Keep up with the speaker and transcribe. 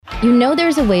You know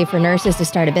there's a way for nurses to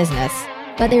start a business,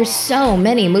 but there's so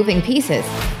many moving pieces.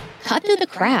 Cut through the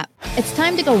crap. It's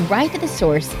time to go right to the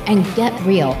source and get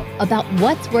real about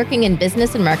what's working in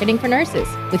business and marketing for nurses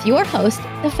with your host,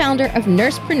 the founder of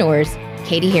Nursepreneurs,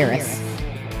 Katie Harris.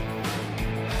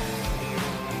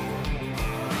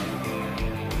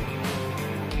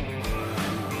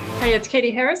 Hi, it's Katie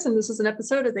Harris, and this is an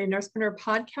episode of the Nursepreneur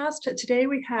podcast. Today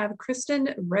we have Kristen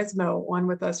Resmo on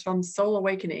with us from Soul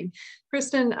Awakening.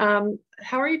 Kristen,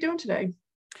 how are you doing today?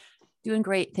 Doing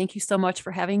great. Thank you so much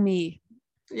for having me.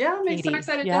 Yeah, I'm so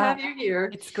excited to have you here.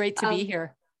 It's great to be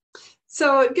here.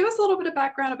 So give us a little bit of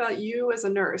background about you as a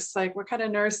nurse. Like, what kind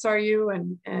of nurse are you?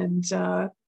 And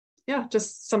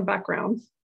just some background.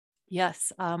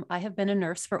 Yes, I have been a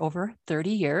nurse for over 30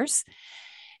 years.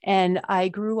 And I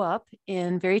grew up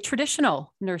in very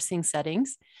traditional nursing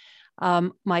settings.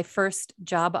 My first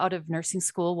job out of nursing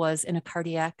school was in a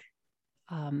cardiac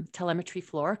telemetry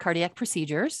floor, cardiac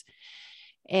procedures.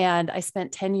 And I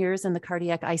spent 10 years in the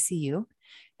cardiac ICU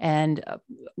and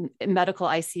medical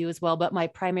ICU as well. But my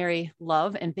primary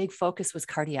love and big focus was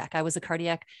cardiac. I was a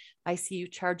cardiac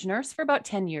ICU charge nurse for about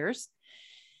 10 years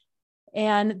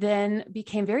and then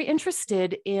became very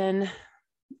interested in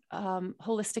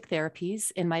holistic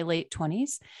therapies in my late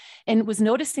 20s and was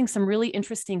noticing some really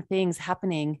interesting things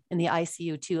happening in the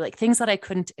ICU too, like things that I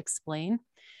couldn't explain.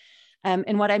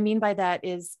 And what I mean by that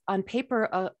is on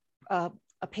paper, a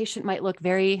patient might look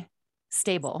very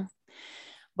stable,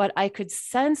 but I could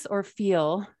sense or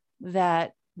feel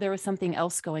that there was something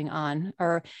else going on.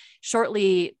 Or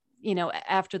shortly,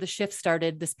 after the shift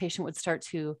started, this patient would start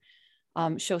to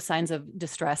show signs of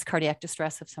distress, cardiac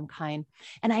distress of some kind.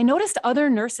 And I noticed other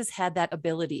nurses had that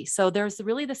ability. So there's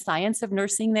really the science of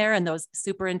nursing there in those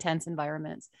super intense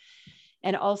environments.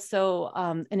 And also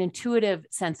an intuitive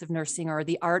sense of nursing, or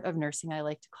the art of nursing, I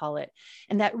like to call it.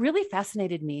 And that really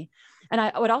fascinated me. And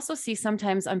I would also see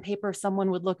sometimes on paper,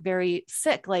 someone would look very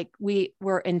sick, like we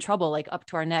were in trouble, like up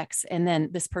to our necks. And then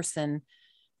this person,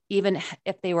 even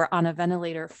if they were on a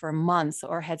ventilator for months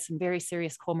or had some very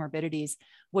serious comorbidities,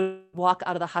 would walk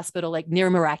out of the hospital like near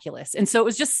miraculous. And so it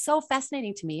was just so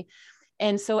fascinating to me.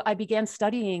 And so I began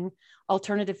studying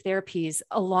alternative therapies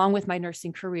along with my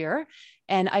nursing career.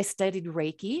 And I studied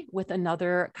Reiki with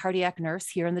another cardiac nurse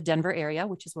here in the Denver area,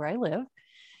 which is where I live.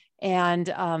 And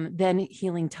then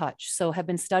healing touch. So have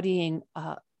been studying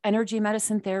energy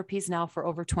medicine therapies now for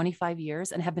over 25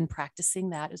 years and have been practicing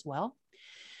that as well.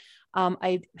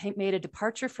 I made a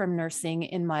departure from nursing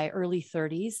in my early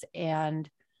 30s and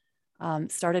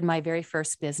started my very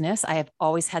first business. I have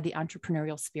always had the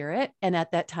entrepreneurial spirit. And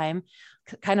at that time,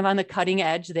 kind of on the cutting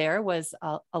edge there, was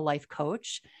a life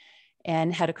coach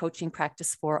and had a coaching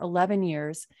practice for 11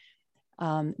 years,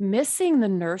 missing the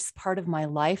nurse part of my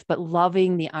life, but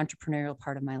loving the entrepreneurial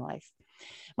part of my life.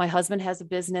 My husband has a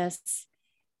business.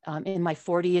 In my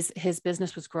 40s, his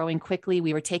business was growing quickly.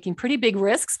 We were taking pretty big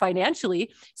risks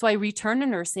financially. So I returned to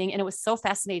nursing, and it was so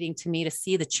fascinating to me to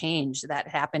see the change that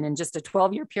happened in just a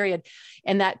 12-year period.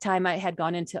 And that time I had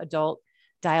gone into adult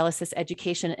dialysis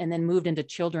education and then moved into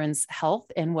children's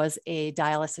health and was a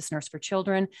dialysis nurse for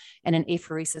children and an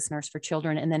apheresis nurse for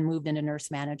children, and then moved into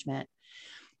nurse management.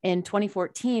 In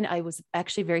 2014, I was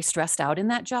actually very stressed out in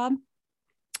that job.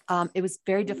 It was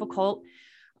very difficult.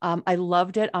 I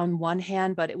loved it on one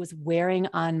hand, but it was wearing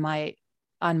on my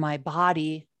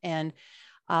body, and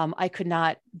I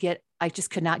just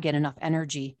could not get enough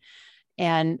energy,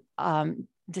 and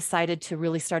decided to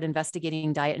really start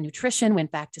investigating diet and nutrition.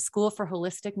 Went back to school for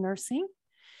holistic nursing,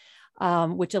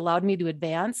 which allowed me to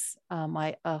advance.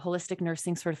 My holistic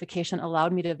nursing certification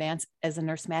allowed me to advance as a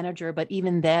nurse manager, but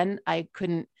even then I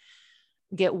couldn't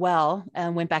get well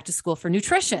and went back to school for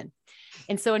nutrition.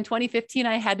 And so in 2015,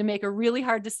 I had to make a really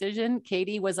hard decision.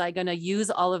 Katie, was I going to use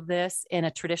all of this in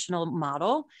a traditional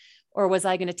model, or was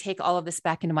I going to take all of this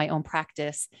back into my own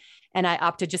practice? And I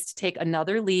opted just to take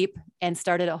another leap and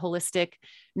started a holistic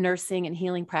nursing and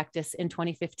healing practice in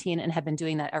 2015 and have been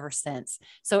doing that ever since.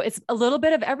 So it's a little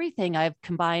bit of everything. I've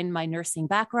combined my nursing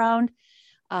background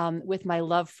with my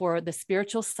love for the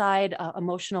spiritual side,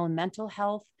 emotional and mental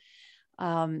health,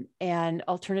 and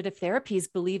alternative therapies,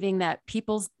 believing that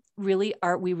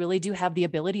we really do have the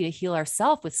ability to heal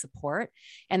ourselves with support.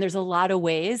 And there's a lot of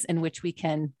ways in which we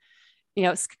can,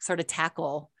 sort of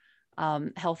tackle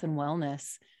health and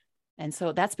wellness. And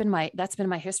so that's been my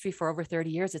history for over 30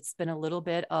 years. It's been a little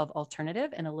bit of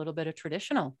alternative and a little bit of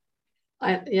traditional.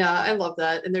 I love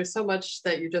that. And there's so much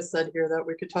that you just said here that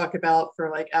we could talk about for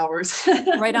like hours.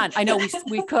 Right on. I know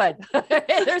we could.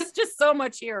 There's just so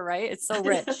much here, right? It's so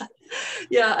rich.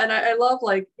 Yeah. And I love,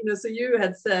 like, so you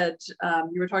had said,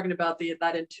 you were talking about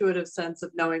that intuitive sense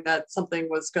of knowing that something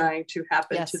was going to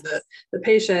happen Yes. to the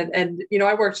patient. And,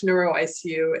 I worked neuro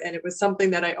ICU, and it was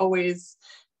something that I always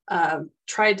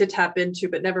tried to tap into,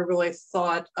 but never really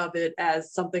thought of it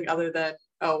as something other than,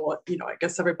 oh, well, I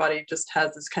guess everybody just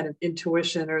has this kind of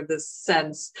intuition or this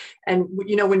sense. And,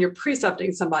 when you're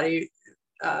precepting somebody,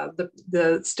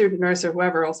 the student nurse or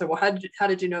whoever will say, well, how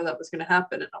did you know that was going to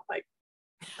happen? And I'm like,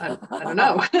 I don't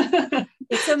know.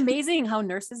 It's amazing how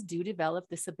nurses do develop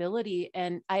this ability.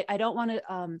 And I don't want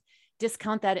to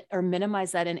discount that or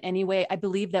minimize that in any way. I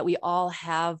believe that we all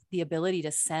have the ability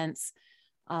to sense,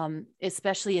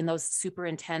 especially in those super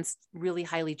intense, really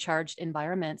highly charged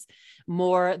environments,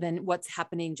 more than what's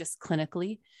happening just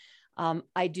clinically.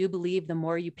 I do believe the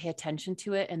more you pay attention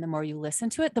to it and the more you listen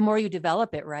to it, the more you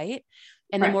develop it, right?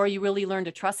 And the more you really learn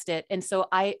to trust it. And so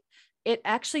it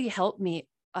actually helped me.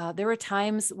 There were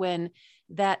times when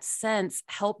that sense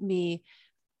helped me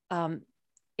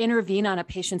intervene on a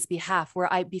patient's behalf, where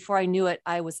before I knew it,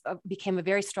 I became a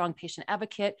very strong patient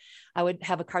advocate. I would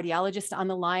have a cardiologist on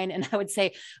the line, and I would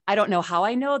say, I don't know how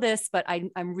I know this, but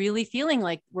I'm really feeling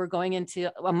like we're going into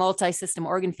a multi-system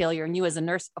organ failure. And you as a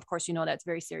nurse, of course, that's a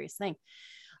very serious thing.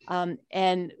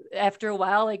 And after a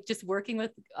while, like just working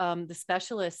with the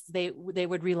specialists, they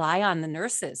would rely on the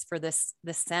nurses for this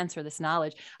sense or this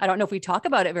knowledge. I don't know if we talk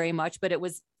about it very much, but it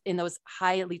was in those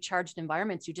highly charged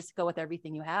environments, you just go with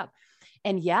everything you have.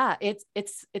 And yeah, it's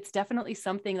definitely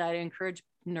something that I encourage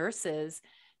nurses,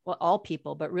 well, all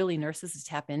people, but really nurses to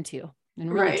tap into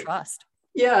and really trust.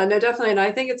 Yeah, no, definitely. And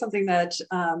I think it's something that,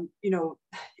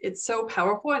 it's so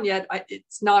powerful, and yet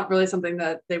it's not really something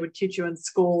that they would teach you in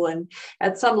school. And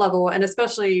at some level, and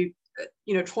especially,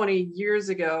 20 years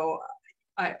ago,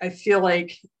 I feel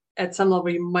like at some level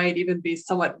you might even be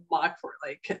somewhat mocked for,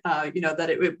 like, that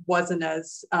it wasn't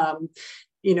as,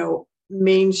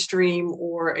 mainstream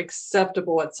or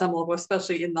acceptable at some level,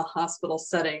 especially in the hospital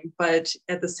setting. But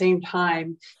at the same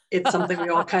time, it's something we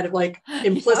all kind of like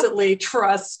implicitly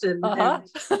trust. And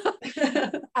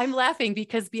I'm laughing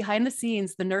because behind the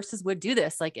scenes, the nurses would do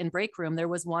this. Like in break room, there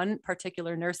was one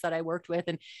particular nurse that I worked with,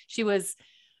 and she was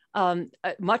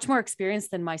much more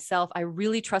experienced than myself. I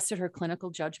really trusted her clinical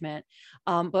judgment.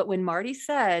 But when Marty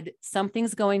said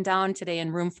something's going down today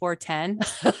in room 410,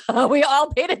 we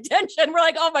all paid attention. We're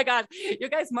like, oh my God, you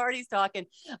guys, Marty's talking.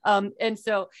 And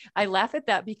so I laugh at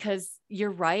that because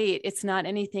you're right. It's not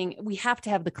anything. We have to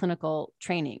have the clinical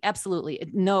training. Absolutely.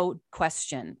 No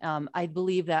question. I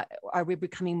believe that are we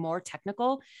becoming more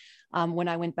technical? When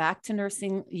I went back to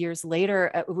nursing years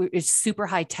later, it's super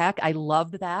high tech. I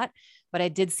loved that. But I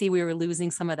did see we were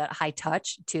losing some of that high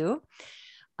touch too.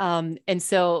 And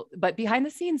so, but behind the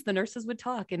scenes, the nurses would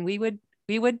talk, and we would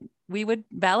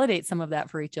validate some of that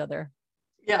for each other.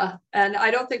 Yeah. And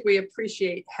I don't think we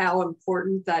appreciate how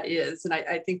important that is. And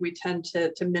I think we tend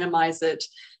to minimize it,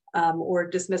 or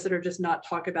dismiss it, or just not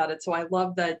talk about it. So I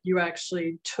love that you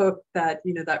actually took that,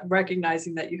 that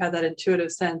recognizing that you had that intuitive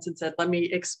sense and said, let me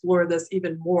explore this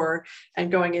even more,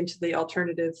 and going into the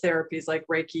alternative therapies like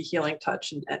Reiki, healing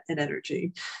touch, and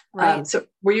energy. Right. So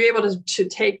were you able to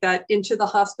take that into the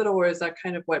hospital, or is that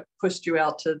kind of what pushed you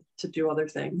out to do other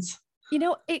things?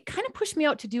 It kind of pushed me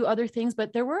out to do other things,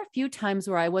 but there were a few times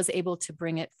where I was able to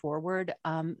bring it forward.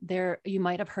 You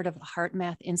might have heard of the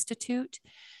HeartMath Institute.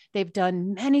 They've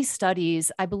done many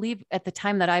studies. I believe at the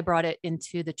time that I brought it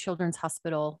into the Children's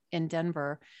Hospital in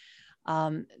Denver,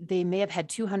 they may have had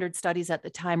 200 studies at the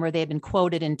time where they had been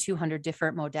quoted in 200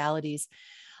 different modalities,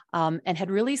 and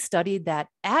had really studied that.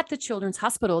 At the Children's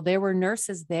Hospital, there were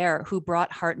nurses there who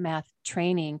brought HeartMath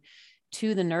training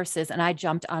to the nurses, and I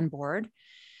jumped on board.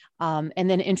 And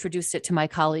then introduced it to my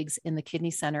colleagues in the Kidney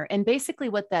Center. And basically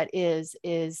what that is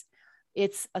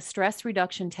it's a stress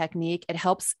reduction technique. It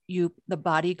helps the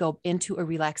body go into a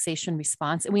relaxation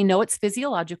response. And we know it's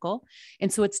physiological.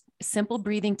 And so it's simple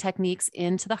breathing techniques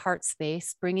into the heart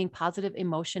space, bringing positive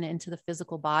emotion into the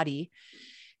physical body.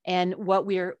 And what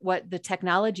the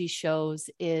technology shows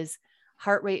is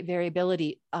heart rate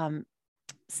variability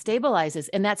stabilizes.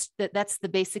 And that's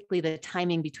basically the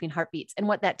timing between heartbeats. And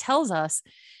what that tells us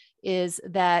is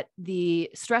that the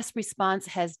stress response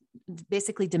has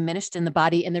basically diminished in the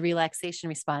body and the relaxation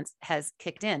response has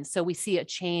kicked in. So we see a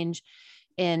change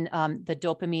in the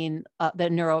dopamine, the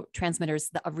neurotransmitters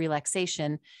of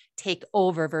relaxation take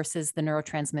over versus the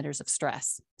neurotransmitters of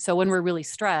stress. So when we're really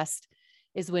stressed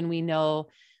is when we know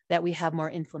that we have more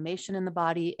inflammation in the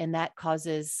body, and that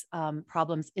causes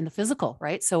problems in the physical,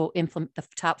 right? So the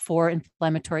top 4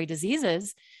 inflammatory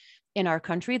diseases in our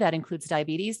country, that includes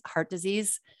diabetes, heart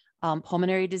disease,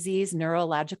 pulmonary disease,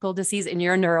 neurological disease, and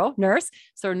you're a nurse.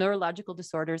 So neurological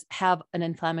disorders have an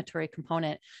inflammatory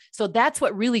component. So that's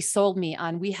what really sold me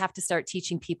on, we have to start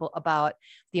teaching people about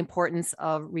the importance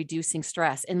of reducing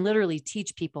stress, and literally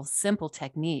teach people simple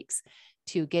techniques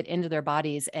to get into their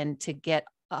bodies and to get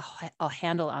a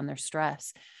handle on their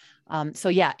stress. So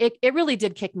yeah, it really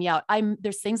did kick me out.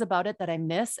 There's things about it that I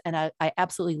miss, and I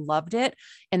absolutely loved it.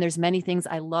 And there's many things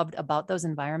I loved about those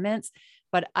environments,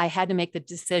 but I had to make the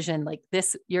decision, like,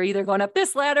 this, you're either going up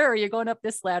this ladder or you're going up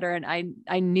this ladder. And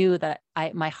I knew that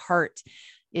my heart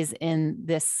is in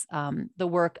this, the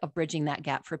work of bridging that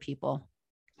gap for people.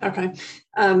 Okay.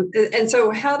 And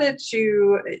so how did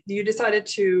you decided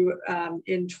to,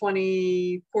 in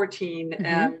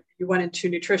 2014, you went into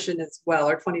nutrition as well,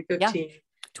 or 2015? Yeah.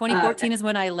 2014 is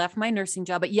when I left my nursing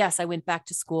job, but yes, I went back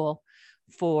to school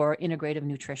for integrative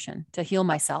nutrition to heal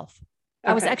myself.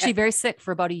 Okay. I was actually very sick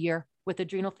for about a year with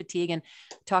adrenal fatigue, and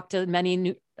talked to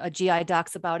many GI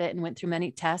docs about it, and went through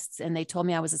many tests, and they told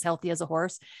me I was as healthy as a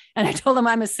horse. And I told them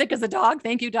I'm as sick as a dog.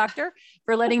 Thank you, doctor,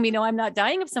 for letting me know I'm not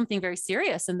dying of something very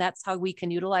serious. And that's how we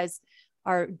can utilize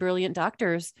our brilliant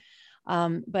doctors.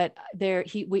 But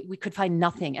we could find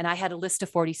nothing. And I had a list of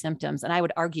 40 symptoms, and I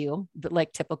would argue, but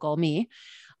like typical me.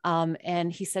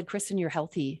 And he said, Kristen, you're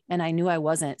healthy. And I knew I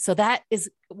wasn't. So that is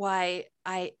why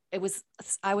I was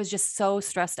just so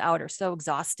stressed out or so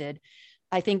exhausted,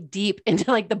 I think deep into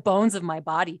like the bones of my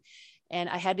body, and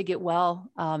I had to get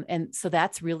well. And so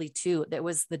that's really too, that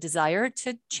was the desire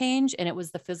to change. And it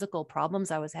was the physical problems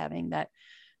I was having that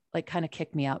like kind of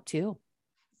kicked me out too.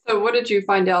 So what did you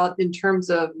find out in terms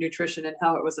of nutrition and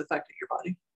how it was affecting your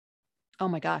body? Oh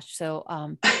my gosh. So,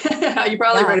 you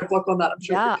probably write a book on that, I'm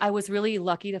sure. Yeah. I was really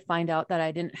lucky to find out that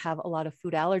I didn't have a lot of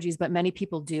food allergies, but many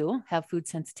people do have food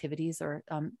sensitivities or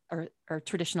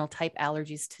traditional type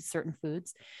allergies to certain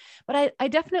foods. But I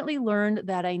definitely learned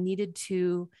that I needed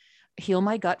to heal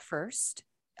my gut first.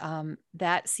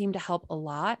 That seemed to help a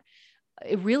lot.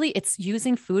 It's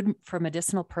using food for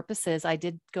medicinal purposes. I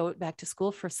did go back to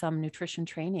school for some nutrition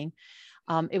training.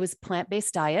 It was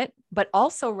plant-based diet, but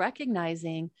also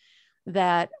recognizing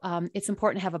that it's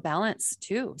important to have a balance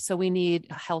too. So we need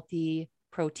a healthy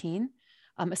protein,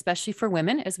 especially for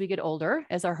women as we get older,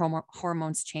 as our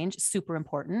hormones change, super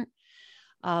important.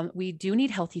 We do need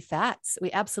healthy fats.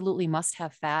 We absolutely must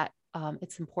have fat.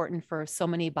 It's important for so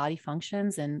many body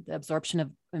functions and the absorption of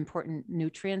important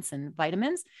nutrients and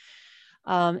vitamins.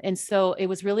 And so it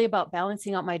was really about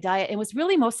balancing out my diet. It was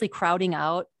really mostly crowding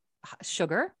out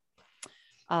sugar,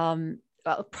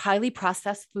 highly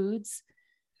processed foods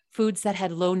that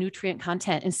had low nutrient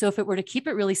content. And so if it were to keep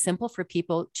it really simple for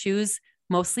people, choose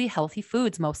mostly healthy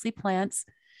foods, mostly plants,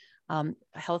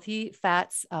 healthy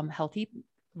fats, healthy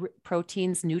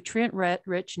proteins, nutrient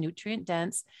rich, nutrient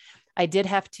dense. I did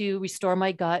have to restore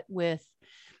my gut with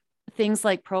things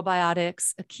like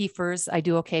probiotics, kefirs. I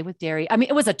do okay with dairy. I mean,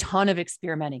 it was a ton of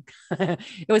experimenting.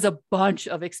 It was a bunch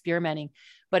of experimenting,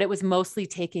 but it was mostly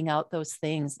taking out those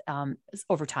things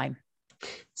over time.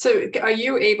 So are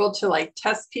you able to like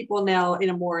test people now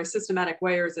in a more systematic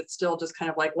way, or is it still just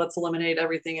kind of like, let's eliminate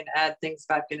everything and add things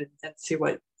back in and see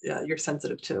what you're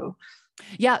sensitive to?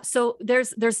 Yeah. So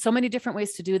there's so many different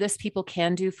ways to do this. People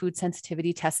can do food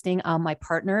sensitivity testing. My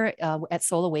partner at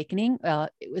Soul Awakening,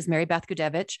 it was Mary Beth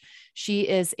Gudevich. She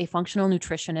is a functional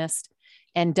nutritionist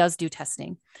and does do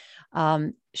testing.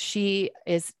 She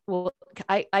is, well,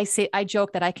 I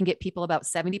joke that I can get people about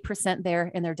 70% there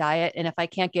in their diet. And if I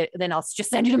can't get, then I'll just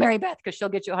send you to Mary Beth, because she'll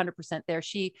get you 100% there.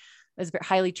 She is very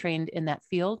highly trained in that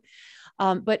field.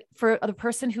 But for the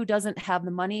person who doesn't have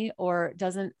the money or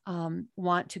doesn't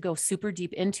want to go super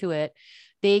deep into it,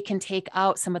 they can take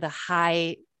out some of the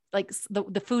high, like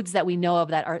the foods that we know of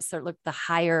that are sort of like the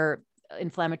higher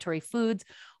inflammatory foods,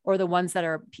 or the ones that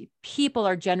are people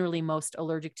are generally most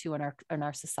allergic to in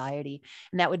our society.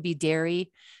 And that would be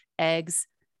dairy, eggs,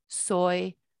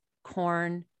 soy,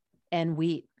 corn, and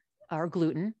wheat, or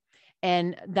gluten.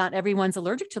 And not everyone's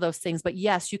allergic to those things, but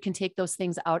yes, you can take those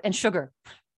things out, and sugar,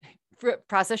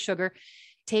 processed sugar,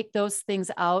 take those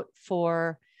things out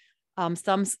for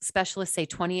some specialists say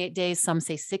 28 days, some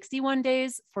say 61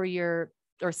 days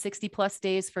or 60 plus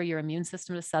days for your immune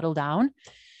system to settle down.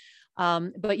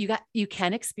 But you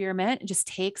can experiment and just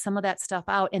take some of that stuff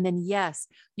out. And then, yes,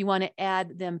 you want to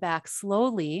add them back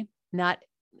slowly, not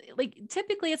like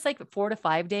typically it's like 4 to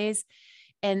 5 days.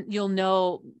 And you'll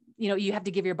know, you have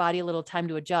to give your body a little time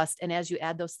to adjust. And as you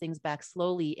add those things back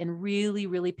slowly and really,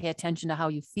 really pay attention to how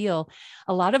you feel,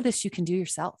 a lot of this you can do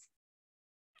yourself.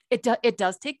 It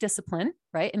does take discipline,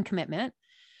 right? And commitment.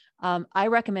 I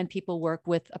recommend people work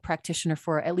with a practitioner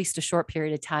for at least a short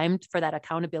period of time for that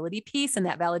accountability piece and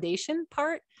that validation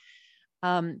part.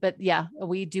 But yeah,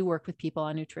 we do work with people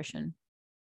on nutrition.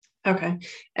 Okay.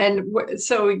 And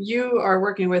so you are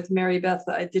working with Mary Beth.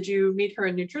 Did you meet her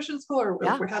in nutrition school, or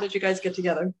Yeah. how did you guys get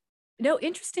together? No,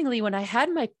 interestingly, when I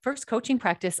had my first coaching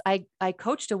practice, I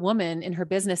coached a woman in her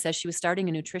business as she was starting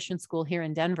a nutrition school here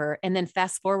in Denver. And then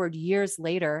fast forward years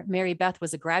later, Mary Beth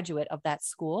was a graduate of that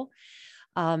school.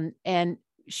 And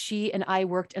she and I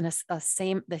worked in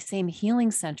the same healing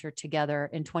center together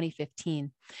in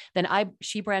 2015. Then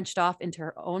she branched off into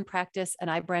her own practice, and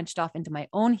I branched off into my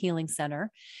own healing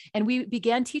center. And we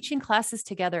began teaching classes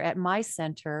together at my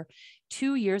center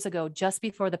 2 years ago, just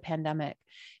before the pandemic.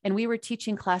 And we were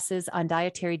teaching classes on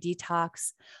dietary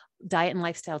detox, diet and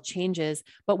lifestyle changes,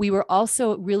 but we were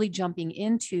also really jumping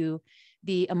into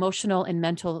the emotional and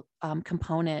mental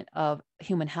component of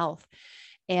human health.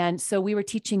 And so we were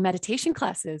teaching meditation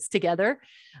classes together,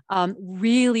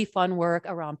 really fun work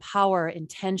around power,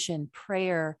 intention,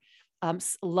 prayer,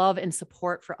 love and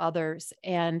support for others.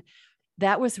 And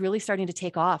that was really starting to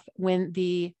take off. When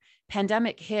the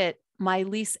pandemic hit, my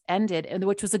lease ended,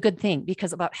 which was a good thing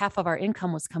because about half of our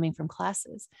income was coming from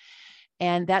classes.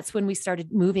 And that's when we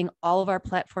started moving all of our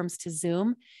platforms to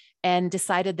Zoom and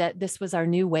decided that this was our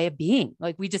new way of being.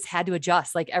 Like, we just had to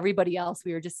adjust like everybody else.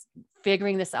 We were just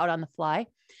figuring this out on the fly.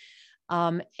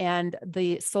 And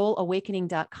the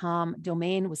soulawakening.com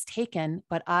domain was taken,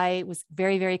 but I was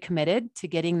very, very committed to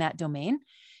getting that domain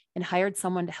and hired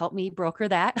someone to help me broker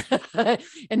that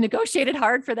and negotiated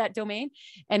hard for that domain.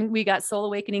 And we got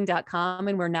soulawakening.com,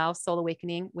 and we're now Soul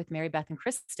Awakening with Mary Beth and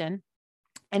Kristen.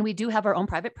 And we do have our own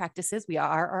private practices. We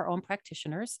are our own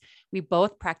practitioners. We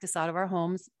both practice out of our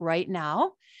homes right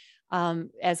now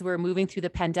as we're moving through the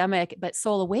pandemic. But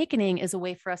Soul Awakening is a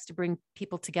way for us to bring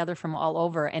people together from all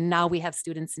over. And now we have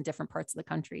students in different parts of the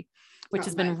country, which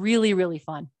has been really, really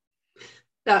fun.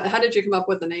 Now, how did you come up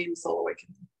with the name Soul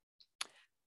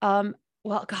Awakening?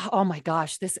 Well, oh my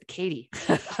gosh, Katie,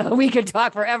 we could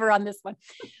talk forever on this one.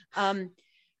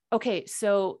 Okay,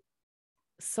 so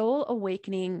Soul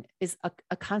Awakening is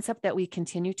a concept that we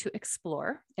continue to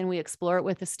explore, and we explore it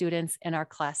with the students in our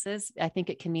classes. I think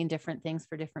it can mean different things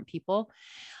for different people.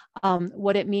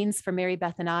 What it means for Mary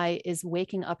Beth and I is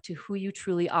waking up to who you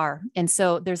truly are. And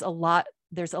so there's a lot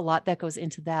that goes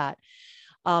into that.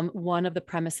 One of the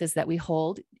premises that we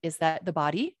hold is that the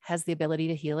body has the ability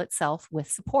to heal itself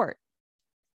with support.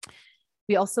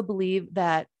 We also believe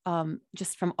that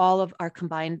just from all of our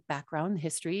combined background,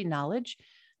 history, knowledge,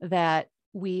 that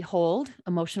we hold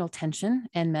emotional tension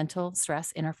and mental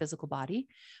stress in our physical body,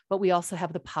 but we also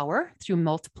have the power through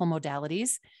multiple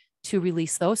modalities to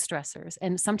release those stressors.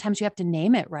 And sometimes you have to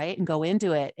name it, right? And go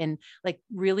into it and like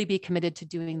really be committed to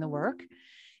doing the work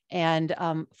and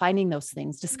finding those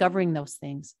things, discovering those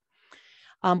things.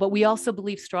 But we also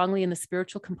believe strongly in the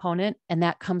spiritual component, and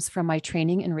that comes from my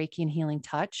training in Reiki and Healing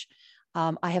Touch.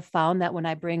 I have found that when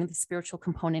I bring the spiritual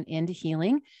component into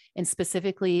healing, and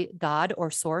specifically God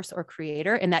or source or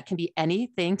creator, and that can be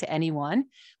anything to anyone,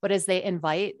 but as they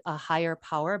invite a higher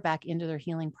power back into their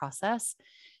healing process,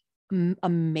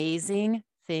 amazing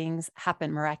things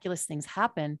happen, miraculous things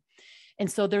happen.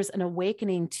 And so there's an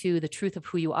awakening to the truth of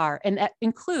who you are. And that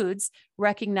includes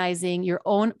recognizing your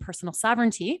own personal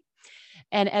sovereignty.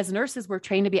 And as nurses, we're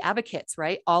trained to be advocates,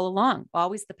 right? All along,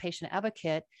 always the patient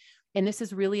advocate. And this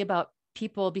is really about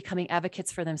people becoming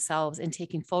advocates for themselves and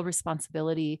taking full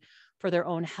responsibility for their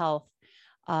own health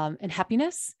and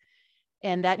happiness.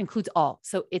 And that includes all.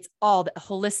 So it's all the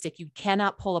holistic. You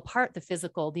cannot pull apart the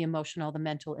physical, the emotional, the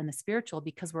mental, and the spiritual,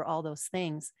 because we're all those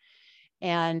things.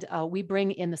 And we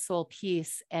bring in the soul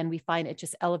piece, and we find it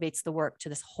just elevates the work to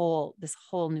this whole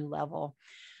new level.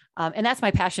 And that's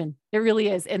my passion. It really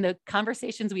is. And the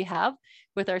conversations we have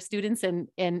with our students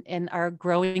and our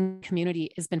growing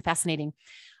community has been fascinating.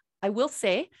 I will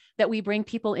say that we bring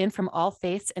people in from all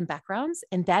faiths and backgrounds,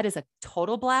 and that is a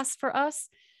total blast for us.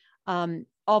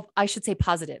 I should say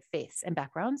positive faiths and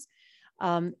backgrounds.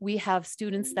 We have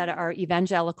students that are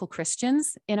evangelical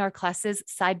Christians in our classes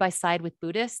side by side with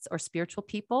Buddhists or spiritual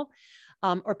people.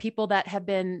 Or people that have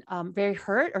been very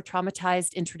hurt or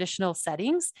traumatized in traditional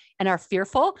settings and are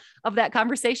fearful of that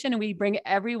conversation. And we bring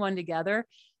everyone together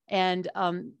and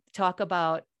talk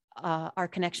about our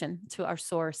connection to our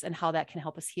source and how that can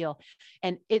help us heal.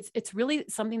 And it's really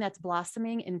something that's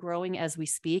blossoming and growing as we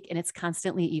speak, and it's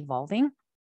constantly evolving.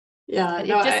 Yeah, But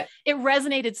no, it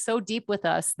resonated so deep with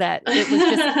us that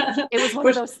it was one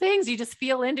of those things you just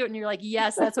feel into it and you're like,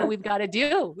 yes, that's what we've got to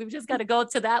do. We've just got to go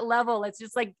to that level. Let's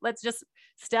just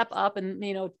step up and,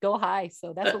 go high.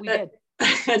 So that's what we did.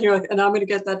 And you're like, and I'm going to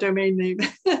get that domain name.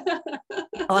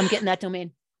 Oh, I'm getting that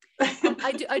domain.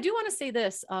 I do want to say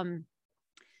this,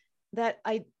 that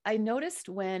I noticed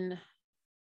when,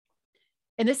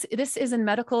 and this is in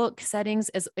medical settings,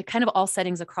 as kind of all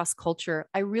settings across culture.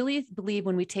 I really believe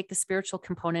when we take the spiritual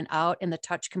component out and the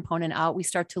touch component out, we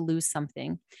start to lose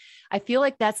something. I feel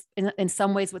like that's in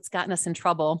some ways what's gotten us in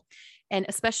trouble. And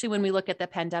especially when we look at the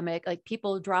pandemic, like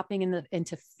people dropping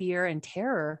into fear and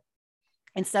terror,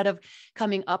 instead of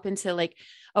coming up into like,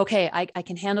 okay, I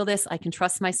can handle this. I can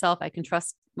trust myself. I can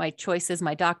trust my choices,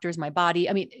 my doctors, my body.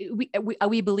 I mean,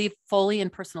 we believe fully in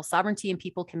personal sovereignty and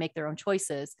people can make their own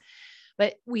choices.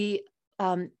 But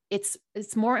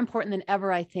it's more important than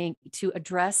ever, I think, to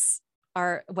address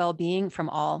our well-being from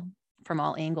all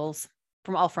angles,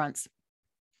 from all fronts.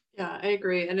 Yeah, I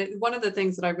agree. And one of the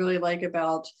things that I really like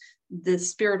about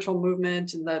this spiritual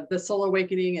movement and the soul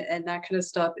awakening and that kind of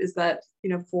stuff is that,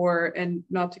 and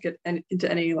not to get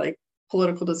into any like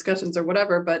political discussions or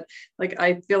whatever, but like,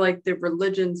 I feel like the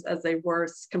religions as they were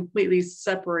completely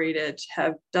separated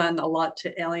have done a lot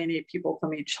to alienate people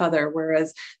from each other.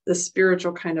 Whereas the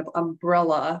spiritual kind of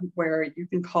umbrella where you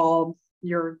can call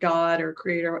your God or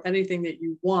creator, or anything that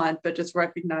you want, but just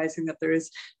recognizing that there is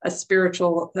a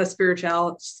spirituality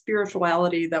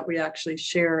that we actually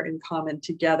share in common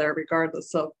together,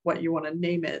 regardless of what you want to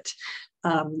name it,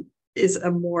 is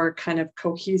a more kind of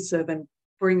cohesive and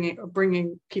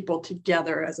bringing people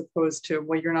together, as opposed to,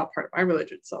 well, you're not part of my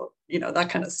religion, so that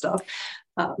kind of stuff.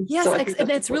 Yes, so and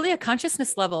it's really a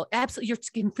consciousness level. Absolutely, you're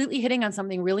completely hitting on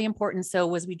something really important.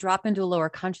 So as we drop into a lower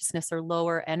consciousness or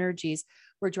lower energies,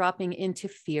 we're dropping into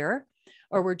fear,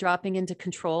 or we're dropping into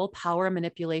control, power,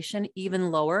 manipulation. Even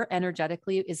lower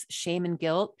energetically is shame and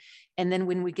guilt. And then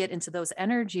when we get into those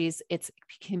energies, it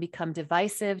can become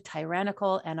divisive,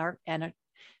 tyrannical,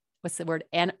 what's the word?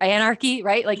 Anarchy,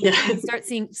 right? Like you start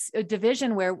seeing a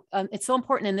division where it's so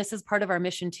important. And this is part of our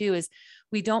mission too, is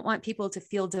we don't want people to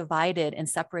feel divided and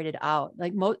separated out.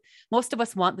 Like most of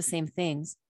us want the same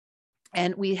things,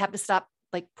 and we have to stop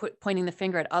like pointing the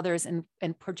finger at others and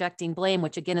projecting blame,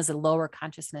 which again is a lower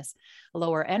consciousness, a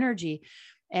lower energy.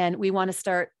 And we want to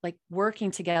start like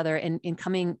working together and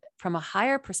coming from a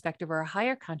higher perspective or a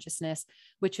higher consciousness,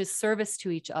 which is service to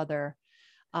each other,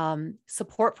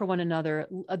 support for one another,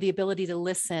 the ability to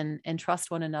listen and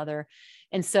trust one another.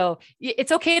 And so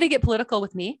it's okay to get political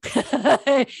with me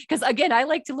because again, I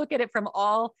like to look at it from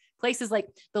all places. Like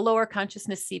the lower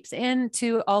consciousness seeps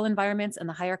into all environments and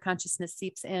the higher consciousness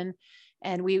seeps in.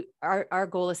 And our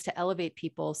goal is to elevate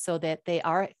people so that they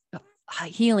are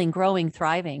healing, growing,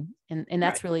 thriving. And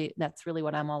that's right. really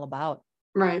what I'm all about.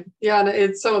 Right. Yeah. And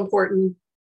it's so important,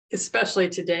 especially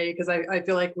today, because I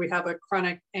feel like we have a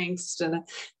chronic angst and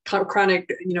a chronic,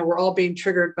 we're all being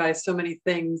triggered by so many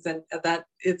things, and that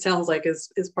it sounds like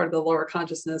is part of the lower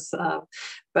consciousness.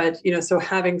 But, so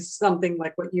having something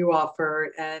like what you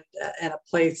offer and a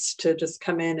place to just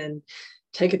come in and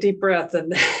take a deep breath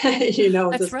and, That's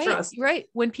just right. trust. Right.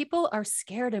 When people are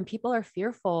scared and people are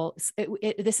fearful,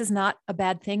 this is not a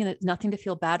bad thing, and it's nothing to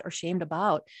feel bad or shamed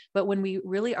about. But when we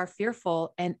really are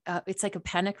fearful and it's like a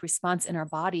panic response in our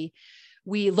body,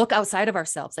 we look outside of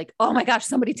ourselves like, oh my gosh,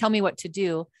 somebody tell me what to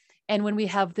do. And when we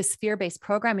have this fear-based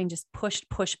programming just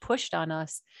pushed on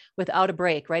us without a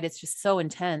break, right? It's just so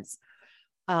intense.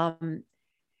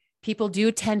 People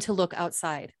do tend to look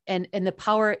outside and the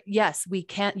power. Yes, we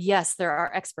can't. Yes, there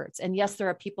are experts, and yes, there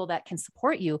are people that can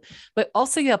support you, but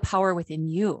also you have power within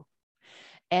you.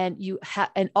 And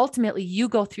and ultimately you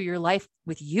go through your life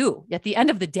with you at the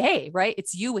end of the day, right?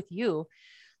 It's you with you.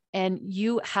 And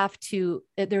you have to,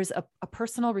 there's a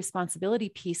personal responsibility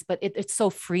piece, but it's so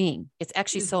freeing. It's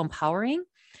actually so empowering.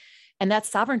 And that's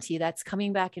sovereignty. That's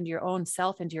coming back into your own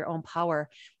self, into your own power,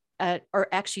 or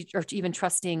even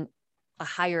trusting a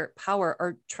higher power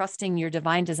or trusting your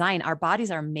divine design. Our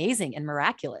bodies are amazing and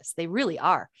miraculous. They really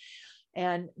are.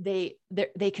 And they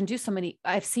can do so many.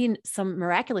 I've seen some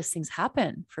miraculous things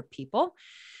happen for people,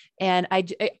 and I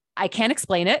can't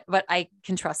explain it, but I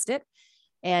can trust it.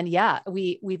 And yeah,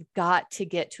 we've got to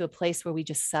get to a place where we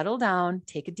just settle down,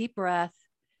 take a deep breath,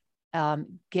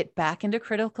 get back into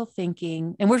critical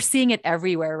thinking. And we're seeing it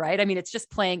everywhere, right? I mean, it's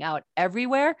just playing out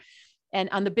everywhere. And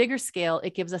on the bigger scale,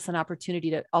 it gives us an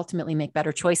opportunity to ultimately make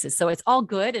better choices. So it's all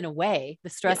good in a way. The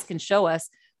stress can show us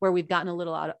where we've gotten a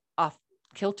little off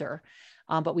kilter,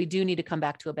 but we do need to come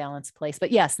back to a balanced place.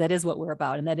 But yes, that is what we're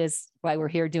about. And that is why we're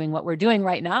here doing what we're doing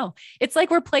right now. It's like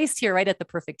we're placed here right at the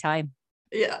perfect time.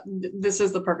 Yeah, this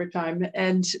is the perfect time.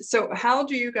 And so how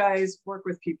do you guys work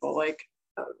with people? Like,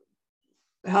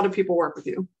 how do people work with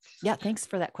you? Yeah, thanks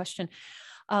for that question.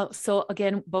 So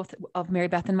again, both of Mary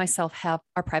Beth and myself have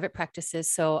our private practices.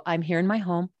 So I'm here in my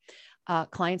home.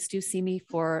 Clients do see me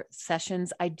for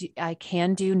sessions. I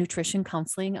can do nutrition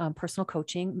counseling, personal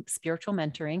coaching, spiritual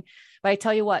mentoring. But I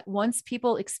tell you what, once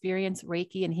people experience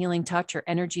Reiki and healing touch or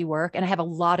energy work, and I have a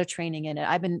lot of training in it.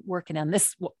 I've been working on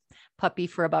this puppy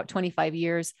for about 25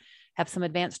 years, have some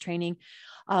advanced training.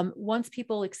 Once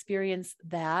people experience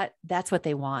that, that's what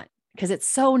they want, because it's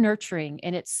so nurturing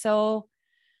and it's so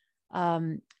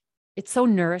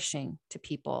nourishing to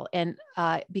people. And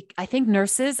I think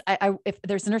nurses, if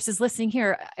there's nurses listening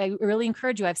here, I really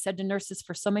encourage you. I've said to nurses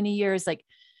for so many years, like,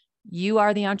 you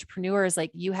are the entrepreneurs,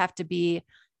 like you have to be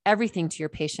everything to your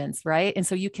patients, right? And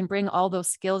so you can bring all those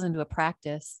skills into a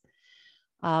practice.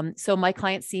 So my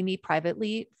clients see me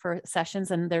privately for sessions,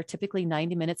 and they're typically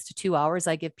 90 minutes to 2 hours.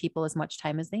 I give people as much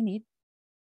time as they need.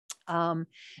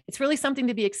 It's really something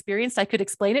to be experienced. I could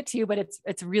explain it to you, but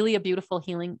it's really a beautiful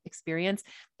healing experience.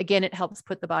 Again, it helps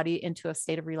put the body into a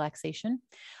state of relaxation.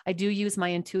 I do use my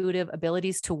intuitive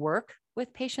abilities to work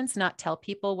with patients, not tell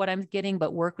people what I'm getting,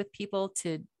 but work with people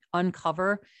to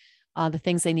uncover the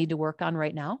things they need to work on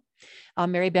right now.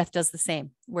 Mary Beth does the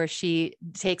same, where she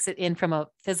takes it in from a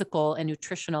physical and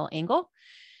nutritional angle,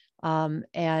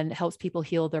 and helps people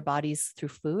heal their bodies through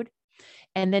food.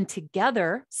 And then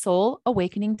together,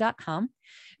 soulawakening.com,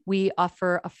 we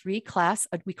offer a free class.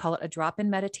 We call it a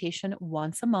drop-in meditation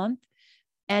once a month.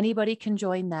 Anybody can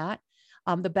join that.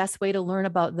 The best way to learn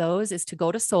about those is to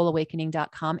go to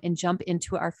soulawakening.com and jump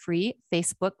into our free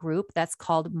Facebook group. That's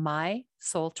called My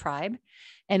Soul Tribe.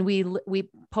 And we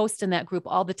post in that group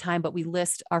all the time, but we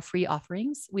list our free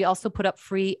offerings. We also put up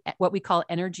free, what we call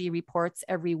energy reports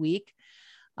every week,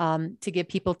 to give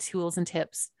people tools and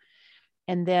tips.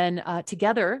 And then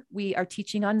together, we are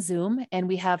teaching on Zoom, and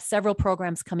we have several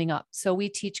programs coming up. So we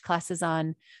teach classes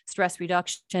on stress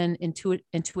reduction,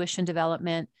 intuition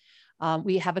development.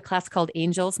 We have a class called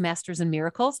Angels, Masters, and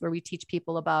Miracles, where we teach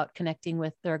people about connecting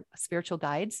with their spiritual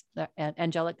guides, the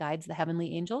angelic guides, the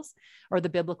heavenly angels, or the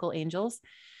biblical angels.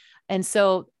 And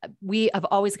so we have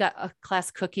always got a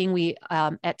class cooking. We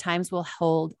at times will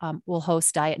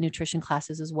host diet nutrition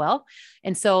classes as well.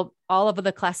 And so all of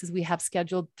the classes we have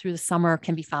scheduled through the summer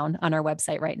can be found on our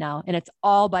website right now. And it's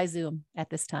all by Zoom at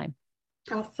this time.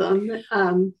 Awesome.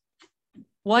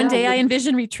 One day I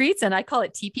envision retreats, and I call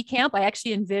it teepee camp. I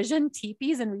actually envision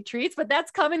teepees and retreats, but that's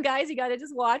coming, guys. You got to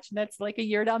just watch. And that's like a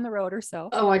year down the road or so.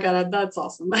 Oh my God, that's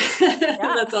awesome. Yeah.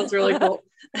 That sounds really cool.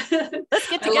 Let's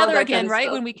get together again,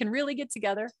 right? When we can really get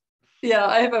together. Yeah,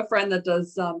 I have a friend that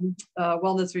does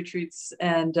wellness retreats,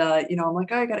 and I'm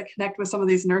like, oh, I got to connect with some of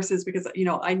these nurses, because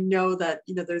I know that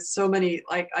there's so many,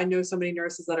 like, I know so many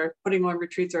nurses that are putting on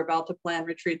retreats or about to plan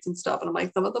retreats and stuff, and I'm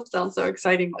like, some of them sound so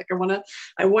exciting. Like, I want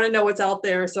to know what's out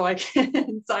there so I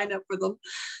can sign up for them.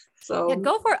 So yeah,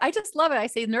 go for it. I just love it. I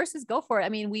say, nurses, go for it. I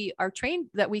mean, we are trained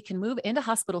that we can move into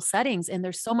hospital settings, and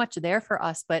there's so much there for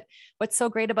us. But what's so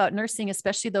great about nursing,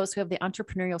 especially those who have the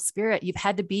entrepreneurial spirit, you've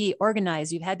had to be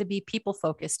organized. You've had to be people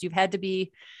focused. You've had to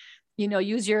be,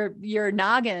 use your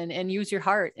noggin and use your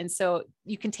heart. And so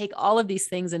you can take all of these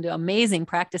things into amazing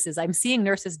practices. I'm seeing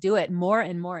nurses do it more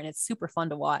and more, and it's super fun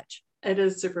to watch. It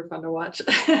is super fun to watch.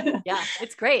 Yeah,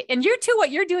 it's great. And you too, what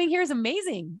you're doing here is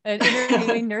amazing. And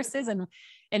interviewing nurses and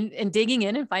digging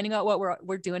in and finding out what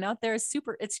we're doing out there is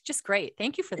super. It's just great.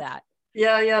 Thank you for that.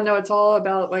 Yeah. No, it's all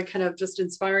about like kind of just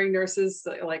inspiring nurses,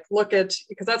 like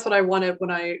because that's what I wanted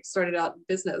when I started out in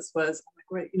business was, I'm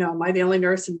like, wait, am I the only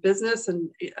nurse in business? And,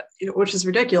 which is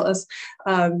ridiculous,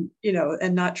 and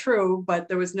not true, but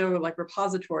there was no like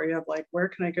repository of like, where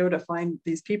can I go to find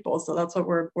these people? So that's what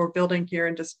we're building here,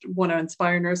 and just want to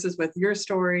inspire nurses with your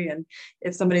story. And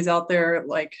if somebody's out there,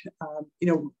 like,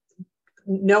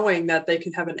 knowing that they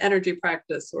can have an energy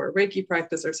practice or a Reiki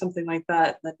practice or something like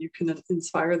that, then you can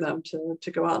inspire them to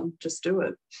go out and just do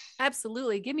it.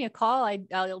 Absolutely. Give me a call.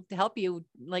 I'll help you.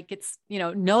 Like, it's,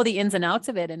 know the ins and outs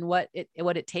of it and what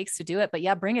it takes to do it. But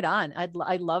yeah, bring it on.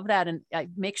 I love that. And I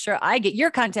make sure I get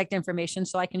your contact information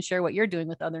so I can share what you're doing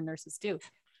with other nurses too.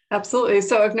 Absolutely.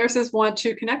 So if nurses want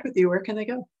to connect with you, where can they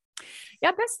go?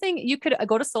 Yeah, best thing, you could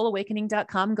go to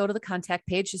soulawakening.com, go to the contact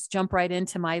page, just jump right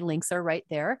into my links are right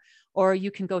there. Or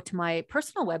you can go to my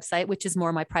personal website, which is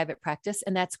more my private practice,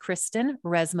 and that's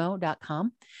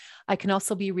KristenResmo.com. I can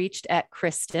also be reached at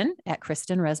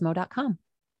KristenResmo.com.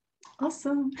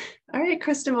 Awesome. All right,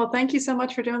 Kristen. Well, thank you so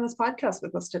much for doing this podcast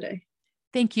with us today.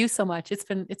 Thank you so much. It's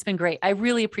been great. I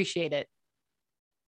really appreciate it.